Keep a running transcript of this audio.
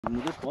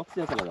मुझे फॉक्स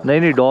जैसा लगा।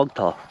 नहीं डॉग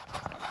था।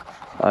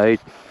 I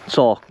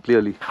saw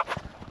clearly.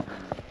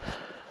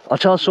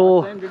 अच्छा, so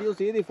Did you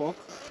see the fox?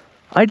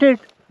 I did.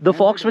 The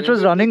fox which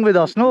was running with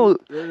us, no,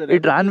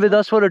 it ran with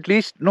us for at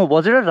least, no,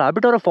 was it a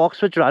rabbit or a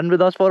fox which ran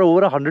with us for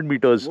over 100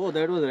 meters? Oh,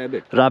 that was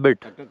rabbit.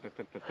 Rabbit.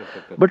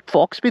 But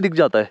fox भी दिख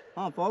जाता है।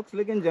 हाँ, fox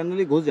लेकिन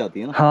generally घुस जाती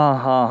है ना।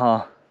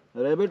 हाँ।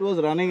 Rabbit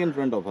was running in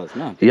front of us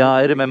ना। Yeah,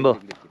 I remember.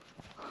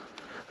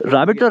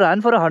 Rabbit तो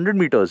ran for 100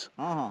 meters.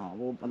 हाँ,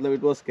 वो मतलब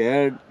it was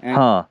scared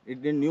and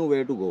it didn't knew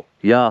where to go.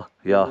 Yeah.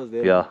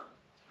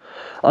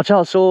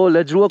 अच्छा, so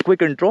let's do a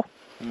quick intro.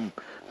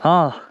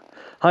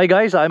 Hi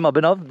guys, I'm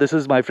Abhinav. This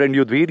is my friend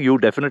Yudhvir. You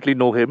definitely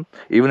know him,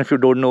 even if you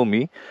don't know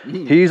me.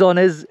 He's on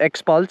his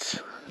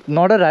XPulse.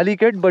 Not a rally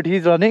kit, but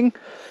he's running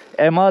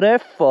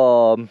MRF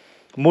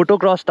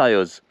motocross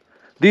tires.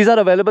 These are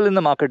available in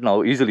the market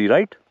now easily,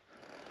 right?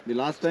 The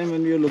last time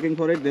when we were looking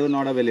for it, they were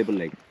not available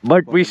like.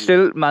 But we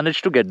still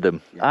managed to get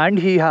them. Yeah. And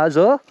he has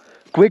a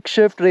quick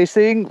shift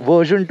racing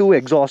version 2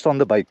 exhaust on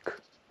the bike.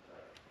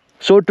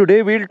 So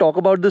today we'll talk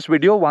about this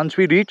video once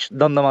we reach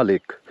Damdama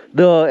Lake.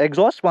 The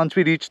exhaust once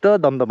we reach the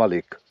Damdama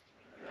Lake.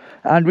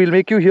 And we'll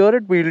make you hear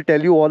it. We'll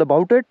tell you all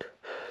about it.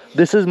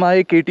 This is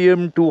my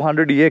KTM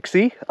 200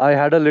 EXC. I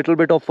had a little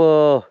bit of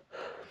a,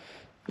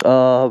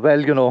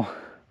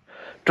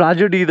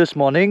 tragedy this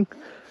morning.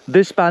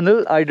 This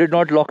panel, I did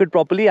not lock it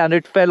properly and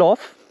it fell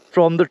off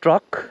from the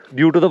truck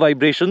due to the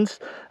vibrations.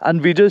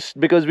 And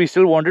because we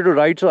still wanted to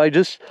ride, so I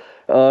just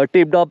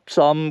taped up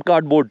some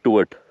cardboard to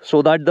it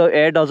so that the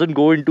air doesn't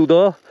go into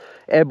the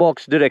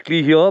airbox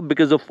directly here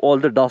because of all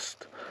the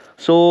dust.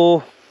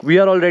 So we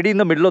are already in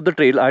the middle of the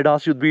trail. I'd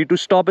asked Yudhvir to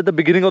stop at the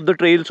beginning of the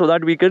trail so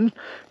that we can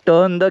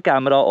turn the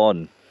camera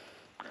on.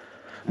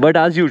 But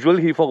as usual,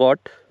 he forgot.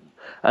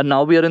 And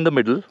now we are in the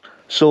middle.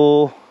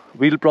 So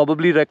we'll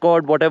probably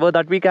record whatever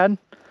that we can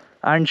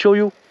and show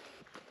you.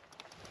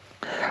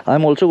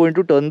 I'm also going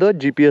to turn the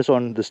GPS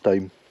on this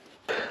time.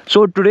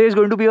 So today is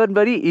going to be a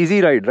very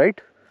easy ride,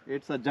 right?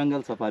 It's a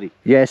jungle safari.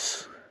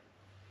 Yes.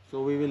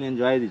 So we will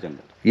enjoy the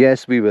jungle.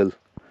 Yes, we will.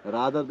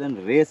 Rather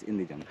than race in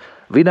the jungle.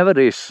 We never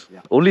race.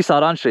 Yeah. Only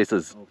Saransh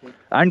races. Okay.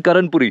 And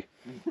Karanpuri.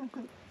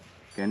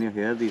 Can you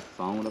hear the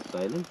sound of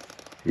silence?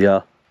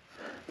 Yeah.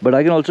 But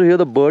I can also hear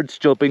the birds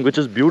chirping, which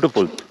is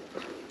beautiful.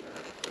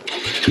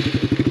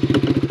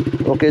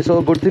 Okay, so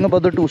a good thing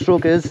about the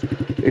two-stroke is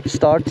it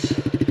starts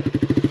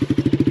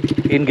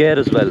in gear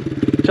as well.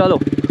 Chalo.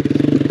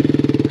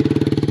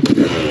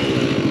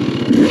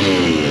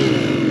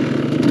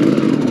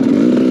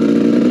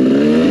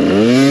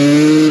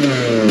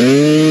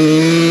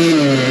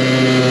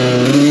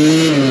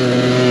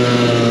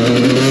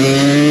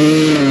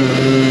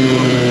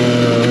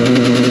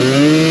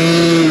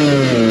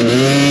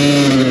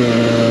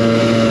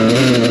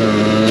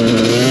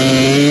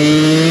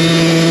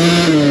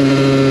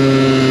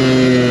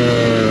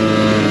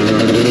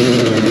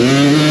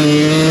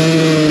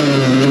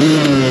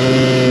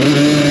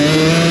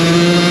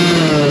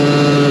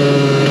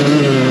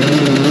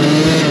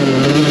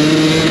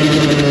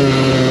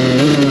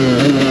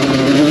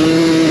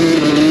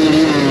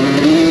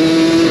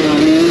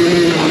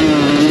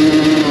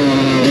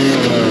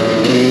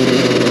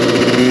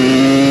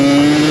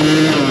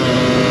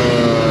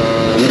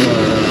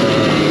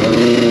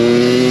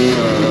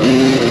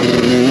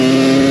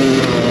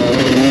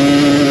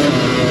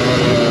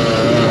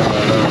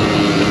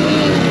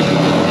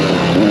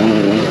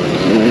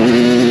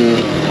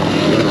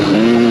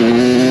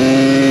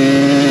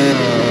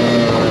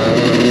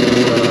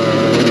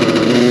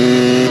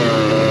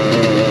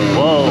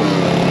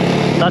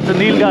 That's a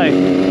Nil guy,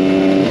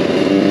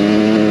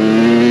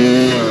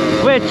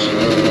 which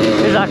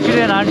is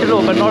actually an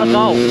antelope and not a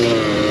cow.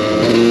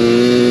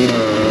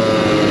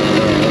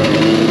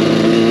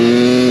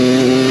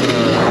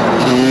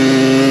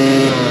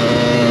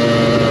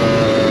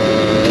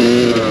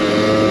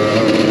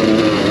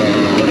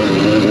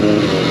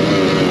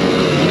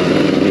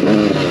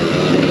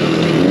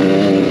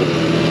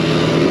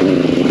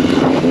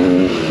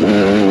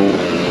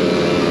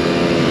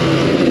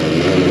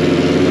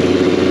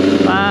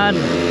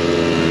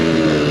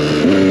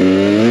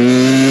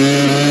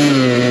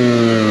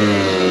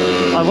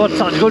 I've got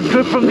such good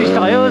grip from these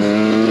tires.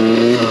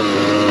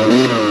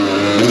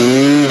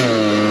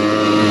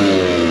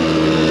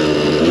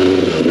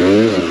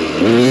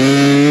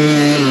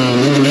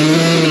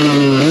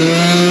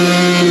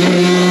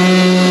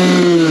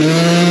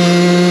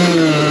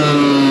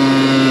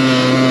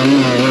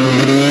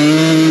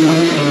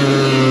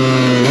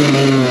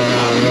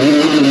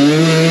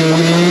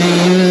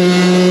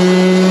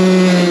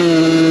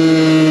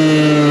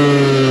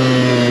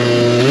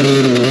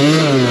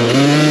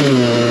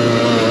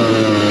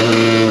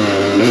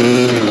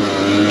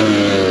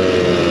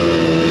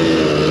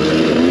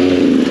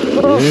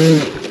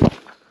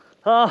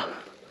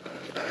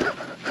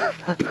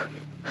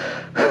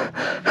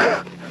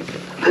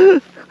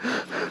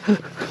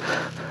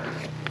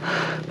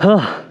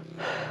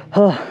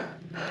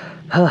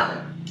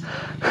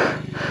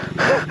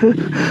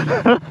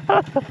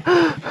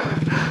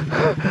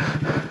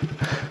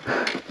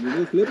 Did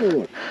you flip or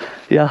what?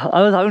 Yeah,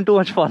 I was having too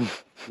much fun.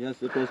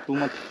 Yes, it was too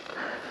much.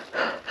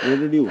 Where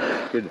did you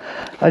hit?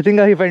 I think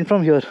I went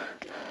from here.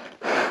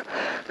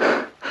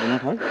 You're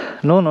not hurt?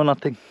 No,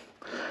 nothing.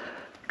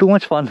 Too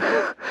much fun.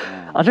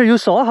 Acha, you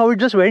saw how it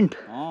just went?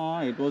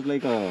 It was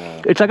like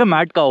a... It's like a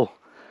mad cow.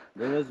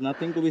 There was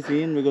nothing to be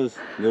seen because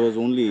there was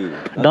only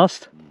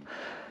dust.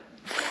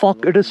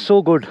 Fuck, it is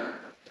so good.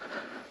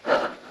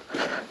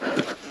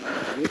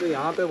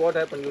 What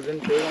happened? You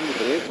didn't play on the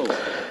brake or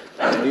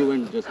you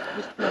went just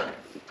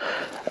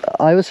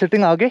I was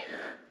sitting आगे.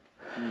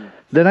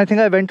 Then I think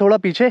I went thoda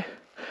पीछे.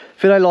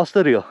 Then I lost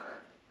the rear.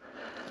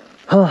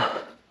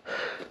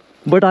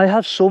 But I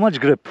have so much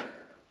grip.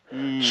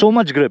 So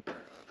much grip.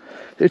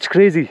 It's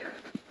crazy.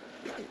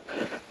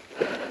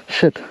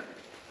 Shit.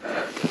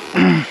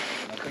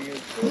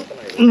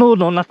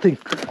 No, nothing.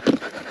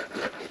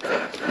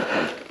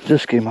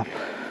 Just came up.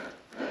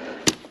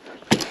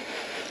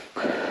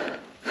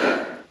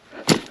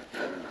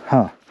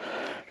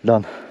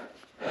 Done.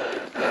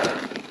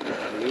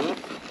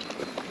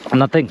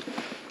 Nothing.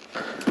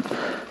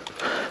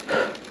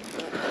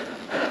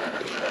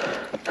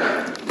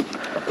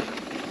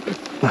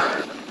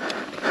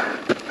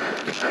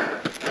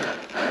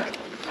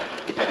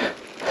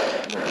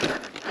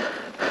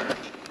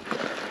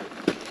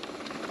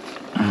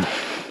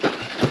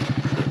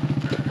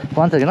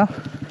 One second, huh?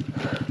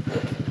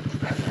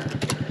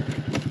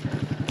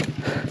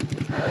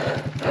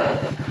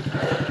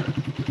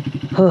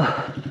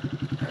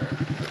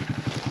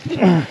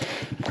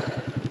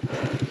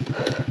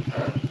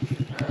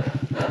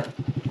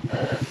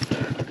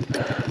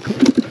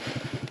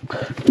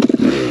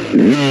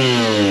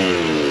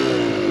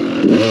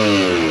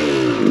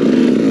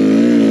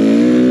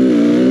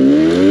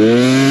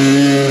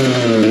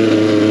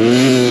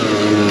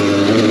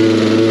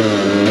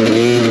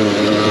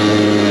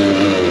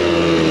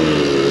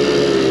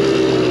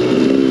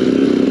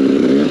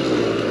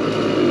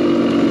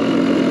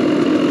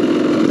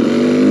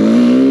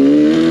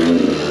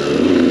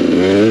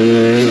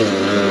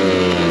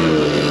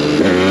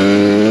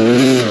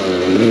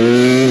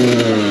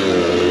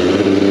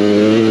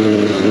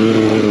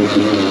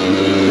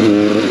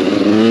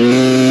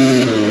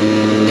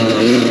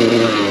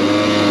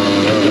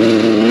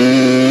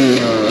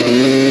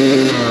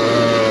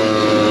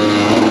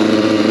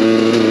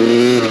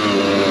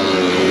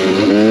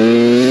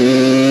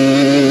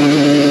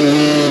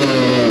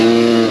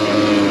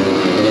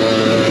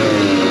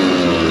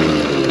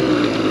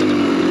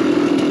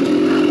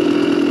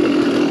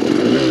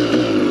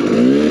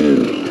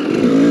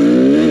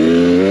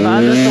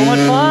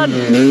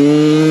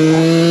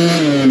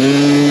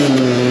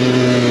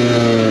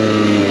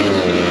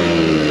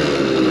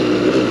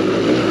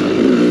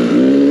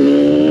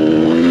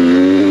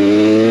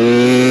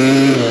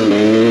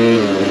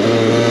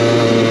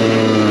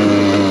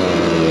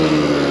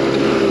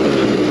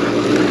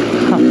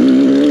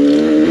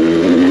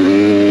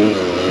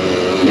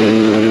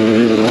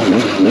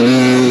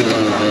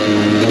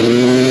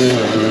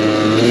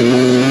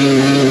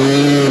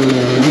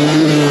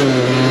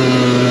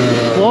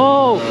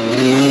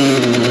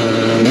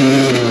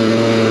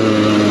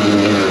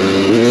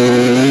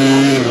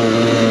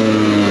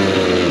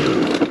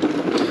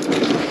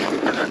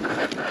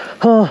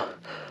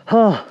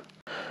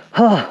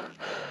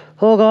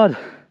 Oh God.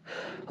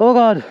 Oh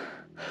God.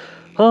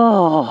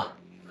 Oh.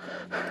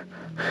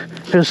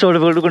 It's so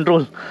difficult to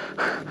control.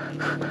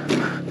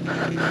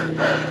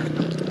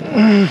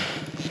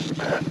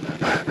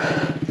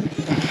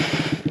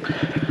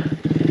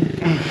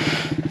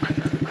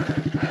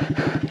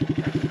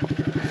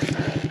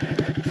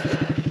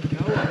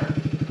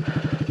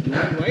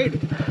 wide?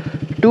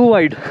 Too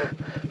wide.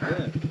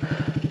 Yeah.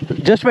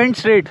 Just went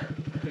straight.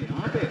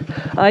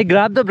 I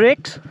grabbed the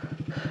brakes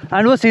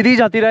and वो सीधी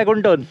जाती रहा, I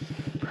couldn't turn.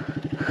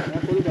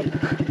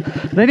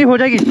 नहीं हो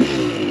जाएगी.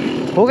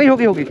 हो गई. हो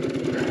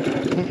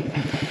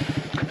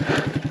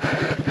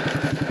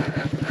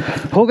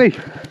गई.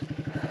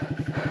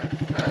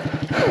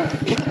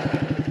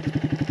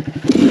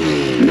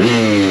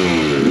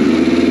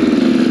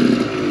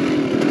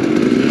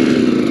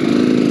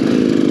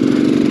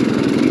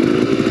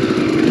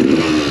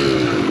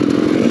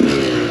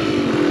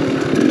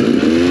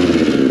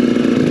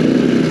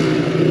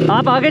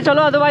 आप आगे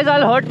चलो, otherwise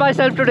I'll hurt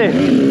myself today.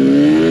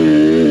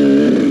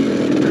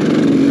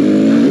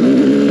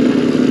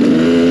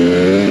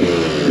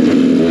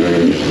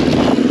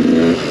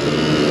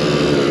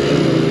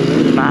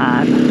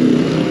 Man.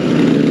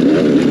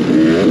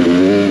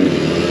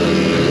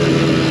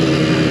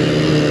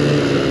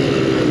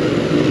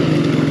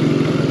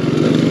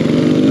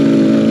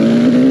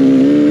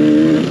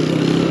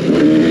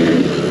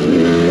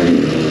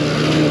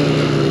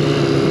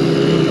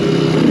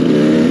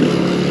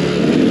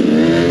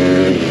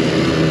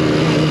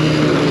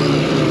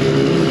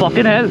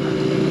 Fucking hell.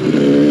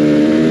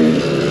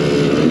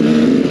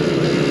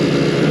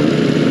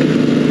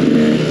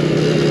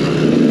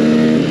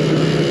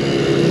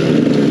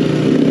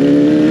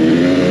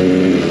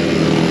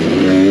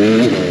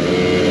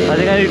 I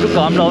think I need to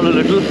calm down a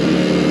little.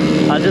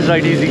 I'll just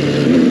ride easy.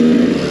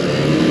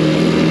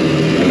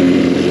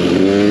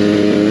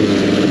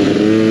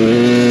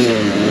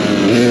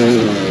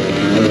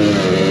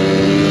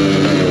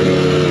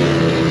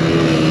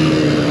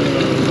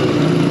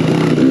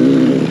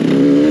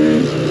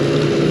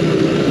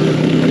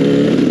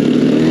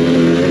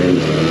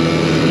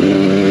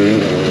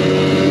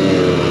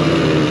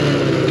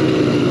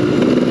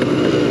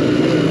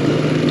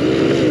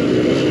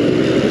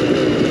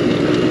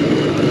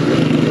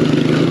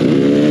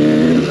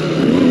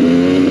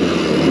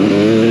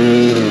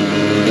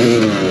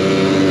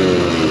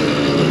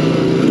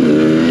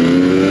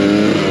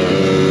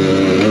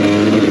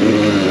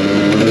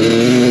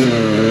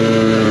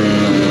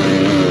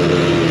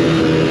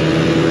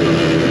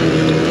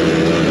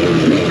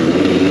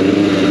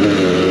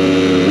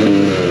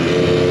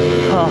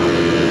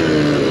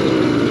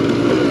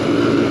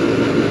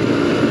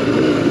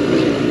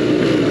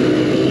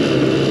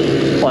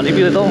 पानी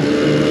पी लेता हूँ।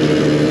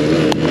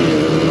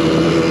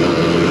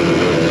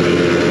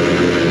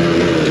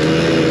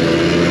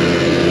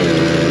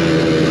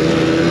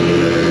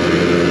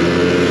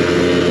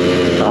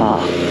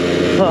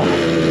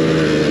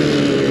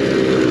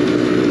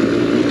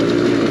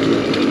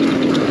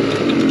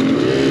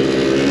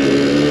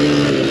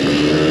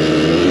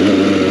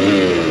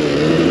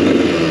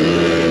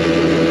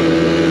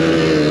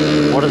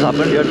 What has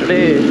happened here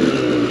today?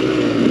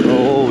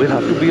 Oh, we'll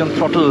have to be on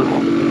throttle.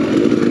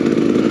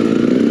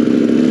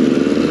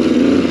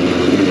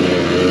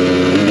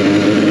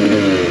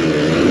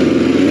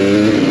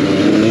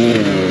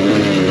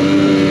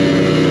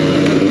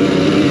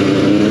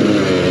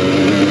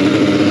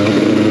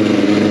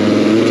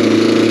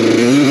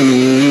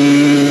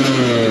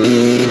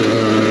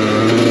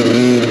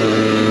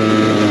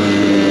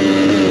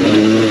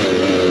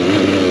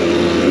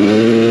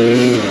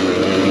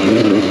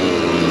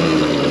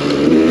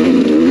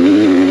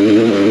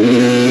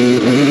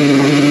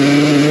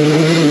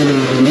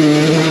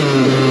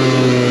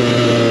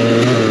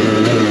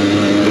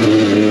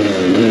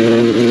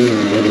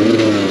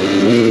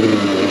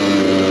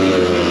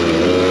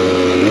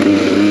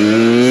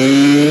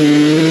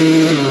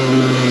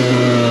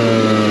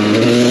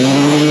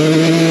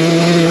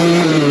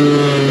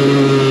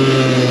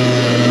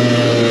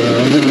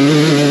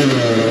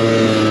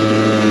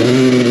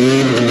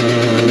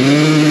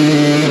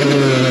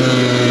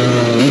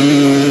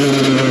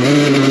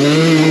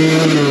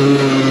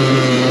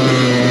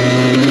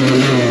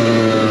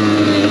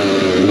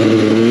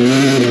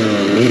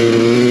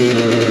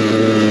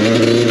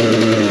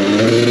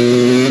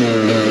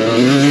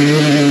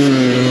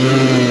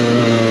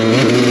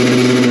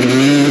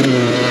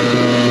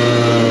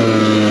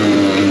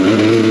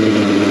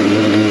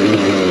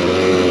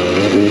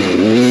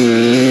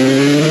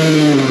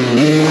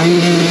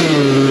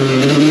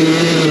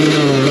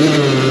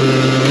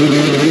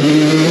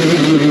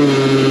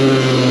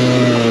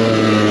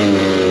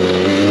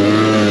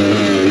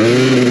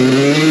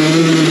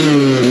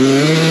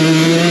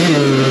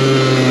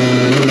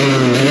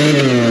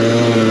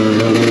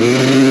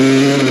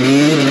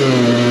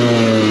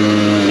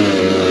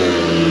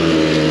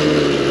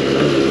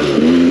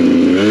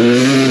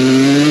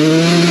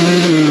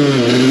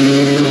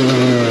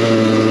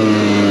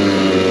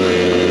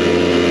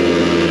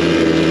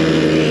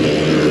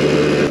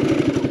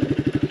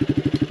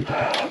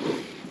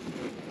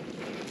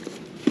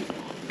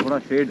 थोड़ा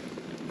shade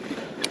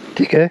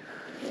ठीक है।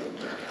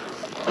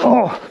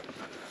 Oh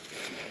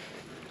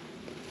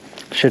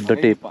shit the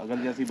tape. पागल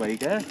जैसी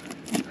bike है,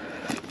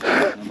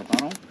 मैं बता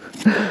रहा हूँ।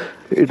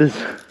 It is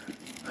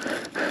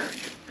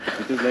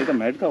like a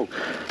mad cow.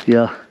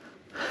 Yeah.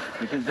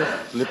 It is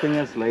just slipping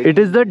and sliding. It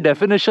is the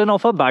definition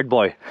of a bad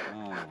boy.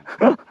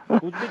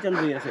 कुछ भी चल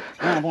रही है ऐसे,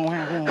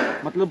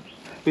 मतलब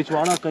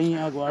पिछवाड़ा कहीं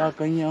है, अगवाड़ा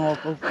कहीं है,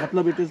 और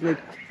मतलब it is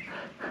like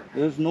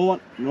there is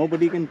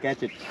nobody can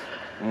catch it.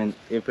 And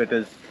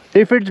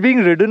if it's being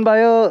ridden by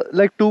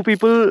like two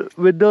people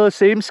with the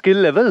same skill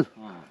level,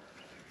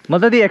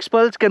 मतलब the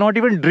XPulse cannot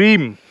even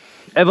dream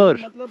ever.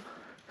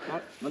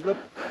 मतलब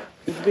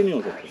कुछ भी नहीं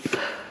हो सकता।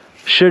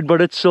 Shit,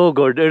 but it's so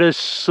good. It is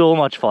so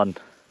much fun.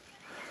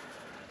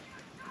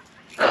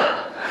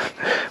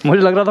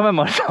 मुझे लग रहा था मैं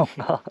मर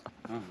जाऊंगा।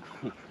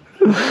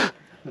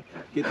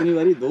 कितनी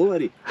बारी?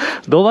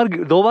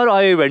 दो बार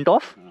I went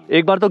off.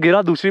 एक बार तो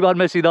गिरा, दूसरी बार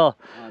मैं सीधा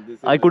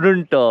I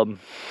couldn't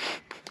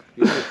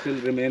you still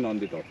remain on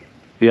the top.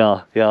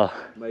 Yeah.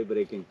 By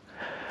braking.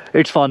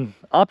 It's fun.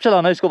 आप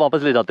चलाना इसको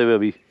वापस ले जाते हुए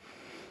अभी।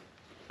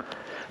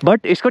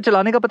 But इसको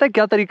चलाने का पता है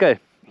क्या तरीका है?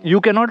 You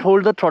cannot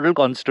hold the throttle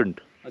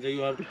constant. अच्छा,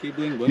 you have to keep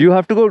doing. You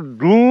have to go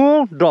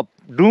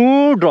do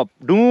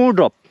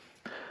drop,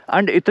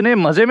 and इतने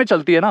मजे में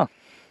चलती है ना।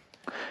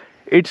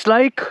 It's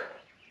like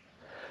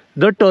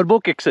the turbo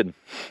kicks in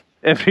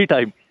every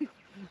time.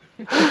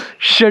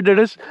 Shit, it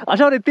is.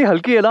 अच्छा, और इतनी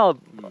हल्की है ना,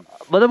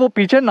 मतलब वो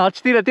पीछे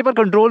नाचती रहती है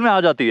पर कंट्रोल में आ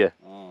जाती है।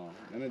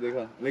 मैंने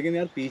देखा, लेकिन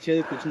यार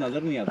पीछे कुछ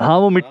नजर नहीं आता। हाँ,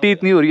 वो मिट्टी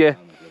इतनी हो रही है।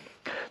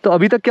 तो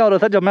अभी तक क्या हो रहा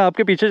था, जब मैं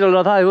आपके पीछे चल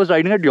रहा था, I was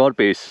riding at your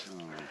pace.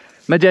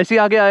 मैं जैसे ही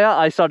आगे आया,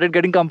 I started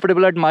getting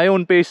comfortable at my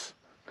own pace.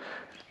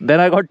 Then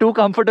I got too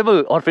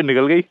comfortable और फिर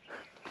निकल गई।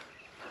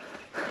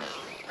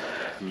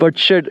 But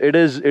shit, it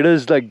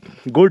is like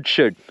good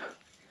shit.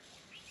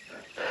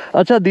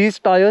 अच्छा, these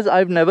tires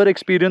I've never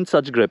experienced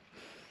such grip.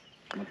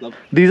 मतलब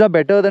These are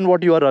better than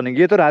what you are running.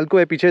 ये तो रैल्को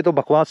है, पीछे तो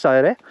बकवास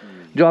टायर है।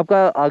 जो आपका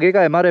आगे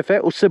का MRF है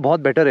उससे बहुत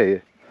बेटर है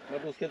ये।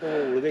 बट उसके तो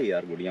उड़ गई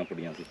यार गुड़ियाँ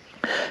सी।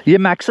 ये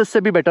मैक्सस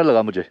से भी बेटर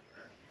लगा मुझे।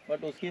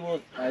 बट उसकी वो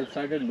I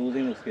started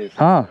losing उसके।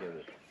 हाँ।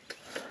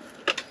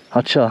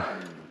 अच्छा।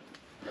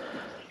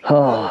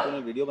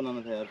 हाँ। वीडियो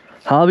बनाना था यार।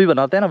 हाँ, अभी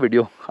बनाते हैं ना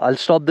video. I'll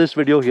stop this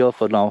video here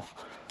for now.